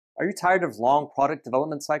Are you tired of long product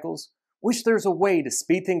development cycles? Wish there's a way to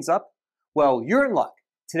speed things up? Well, you're in luck.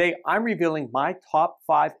 Today, I'm revealing my top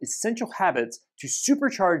 5 essential habits to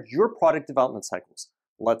supercharge your product development cycles.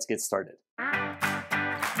 Let's get started.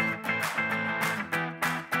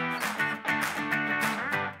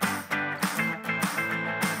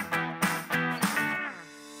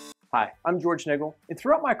 Hi, I'm George Nagel, and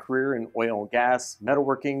throughout my career in oil and gas,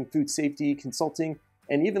 metalworking, food safety, consulting,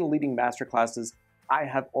 and even leading masterclasses, I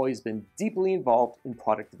have always been deeply involved in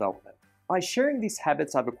product development. By sharing these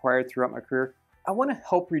habits I've acquired throughout my career, I want to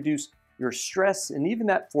help reduce your stress and even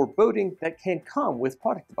that foreboding that can come with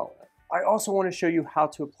product development. I also want to show you how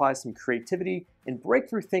to apply some creativity and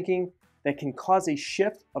breakthrough thinking that can cause a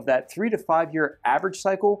shift of that 3 to 5 year average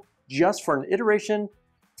cycle just for an iteration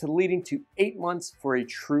to leading to 8 months for a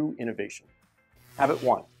true innovation. Habit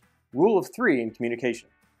 1, rule of 3 in communication.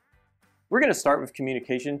 We're going to start with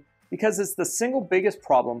communication because it's the single biggest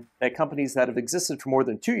problem that companies that have existed for more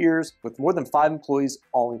than 2 years with more than 5 employees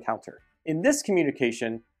all encounter. In this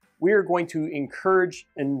communication, we are going to encourage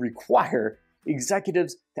and require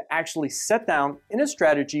executives to actually set down in a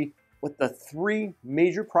strategy what the 3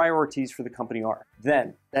 major priorities for the company are.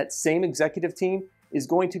 Then that same executive team is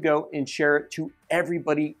going to go and share it to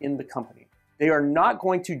everybody in the company. They are not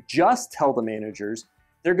going to just tell the managers,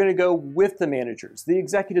 they're going to go with the managers. The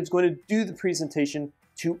executive's going to do the presentation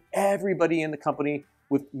to everybody in the company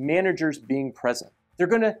with managers being present. They're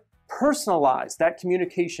going to personalize that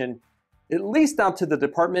communication at least down to the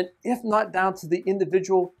department, if not down to the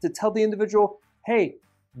individual, to tell the individual, hey,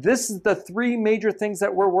 this is the 3 major things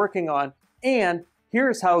that we're working on, and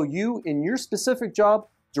here's how you in your specific job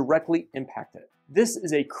directly impact it. This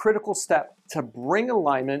is a critical step to bring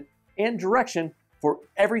alignment and direction for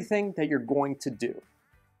everything that you're going to do.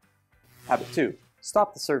 Habit 2,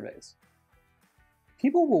 stop the surveys.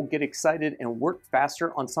 People will get excited and work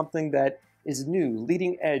faster on something that is new,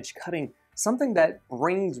 leading edge, cutting, something that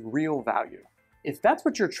brings real value. If that's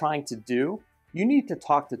what you're trying to do, you need to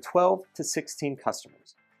talk to 12 to 16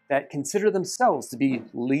 customers that consider themselves to be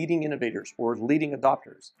leading innovators or leading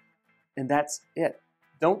adopters. And that's it.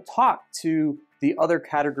 Don't talk to the other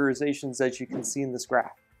categorizations that you can see in this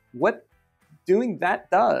graph. What doing that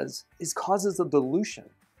does is causes a dilution.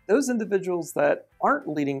 Those individuals that aren't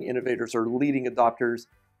leading innovators or leading adopters,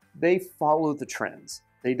 they follow the trends.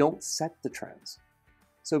 They don't set the trends.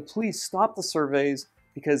 So please stop the surveys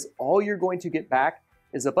because all you're going to get back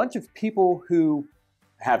is a bunch of people who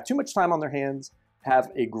have too much time on their hands,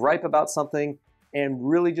 have a gripe about something, and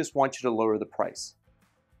really just want you to lower the price.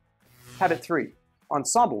 Habit 3,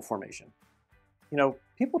 ensemble formation. You know,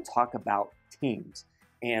 people talk about teams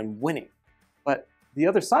and winning, but the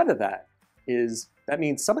other side of that is that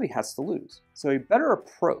means somebody has to lose. So a better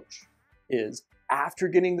approach is after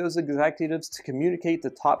getting those executives to communicate the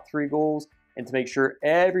top 3 goals and to make sure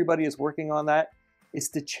everybody is working on that, is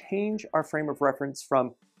to change our frame of reference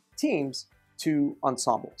from teams to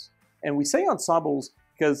ensembles. And we say ensembles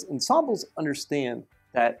because ensembles understand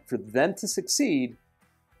that for them to succeed,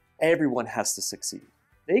 everyone has to succeed.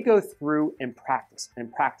 They go through and practice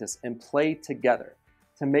and play together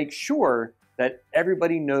to make sure that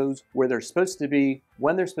everybody knows where they're supposed to be,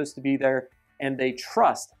 when they're supposed to be there, and they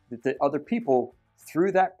trust that the other people,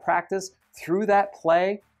 through that practice, through that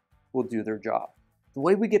play, will do their job. The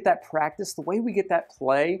way we get that practice, the way we get that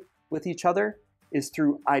play with each other is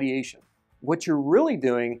through ideation. What you're really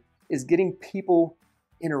doing is getting people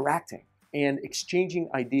interacting and exchanging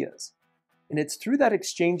ideas. And it's through that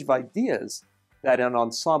exchange of ideas that an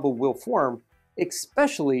ensemble will form,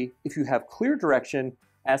 especially if you have clear direction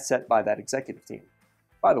as set by that executive team.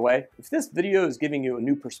 By the way, if this video is giving you a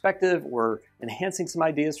new perspective or enhancing some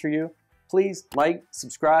ideas for you, please like,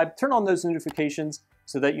 subscribe, turn on those notifications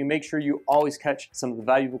so that you make sure you always catch some of the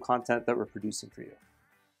valuable content that we're producing for you.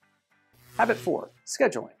 Habit 4,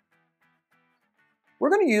 scheduling.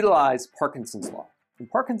 We're going to utilize Parkinson's Law. And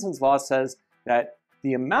Parkinson's Law says that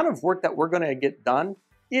the amount of work that we're going to get done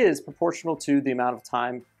is proportional to the amount of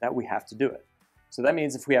time that we have to do it. So that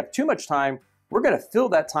means if we have too much time, we're going to fill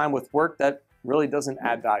that time with work that really doesn't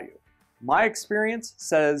add value. My experience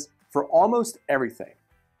says for almost everything,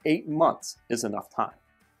 8 months is enough time.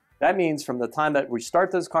 That means from the time that we start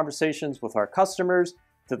those conversations with our customers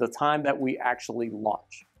to the time that we actually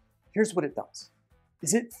launch. Here's what it does,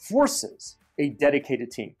 is it forces a dedicated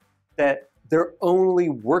team that they're only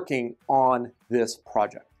working on this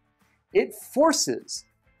project. It forces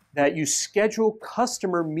that you schedule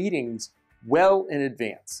customer meetings well in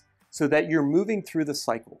advance so that you're moving through the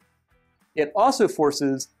cycle. It also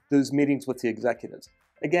forces those meetings with the executives,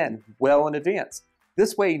 again, well in advance.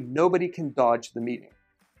 This way, nobody can dodge the meeting.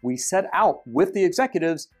 We set out with the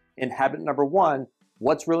executives In habit number 1,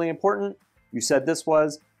 what's really important? You said this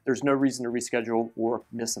was, there's no reason to reschedule or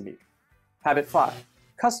miss a meeting. Habit 5,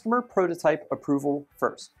 customer prototype approval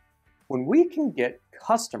first. When we can get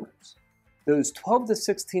customers, those 12 to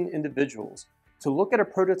 16 individuals, to look at a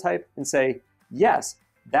prototype and say, yes,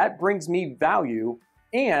 that brings me value,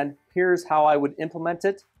 and here's how I would implement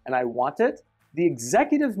it, and I want it, the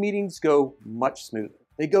executive meetings go much smoother.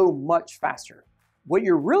 They go much faster. What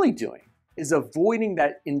you're really doing is avoiding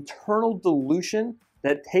that internal dilution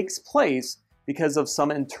that takes place because of some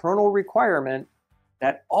internal requirement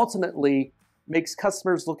that ultimately makes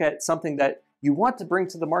customers look at something that you want to bring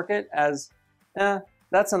to the market as,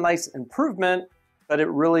 that's a nice improvement, but it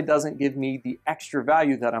really doesn't give me the extra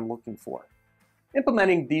value that I'm looking for.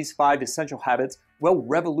 Implementing these 5 essential habits will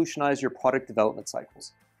revolutionize your product development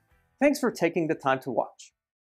cycles. Thanks for taking the time to watch.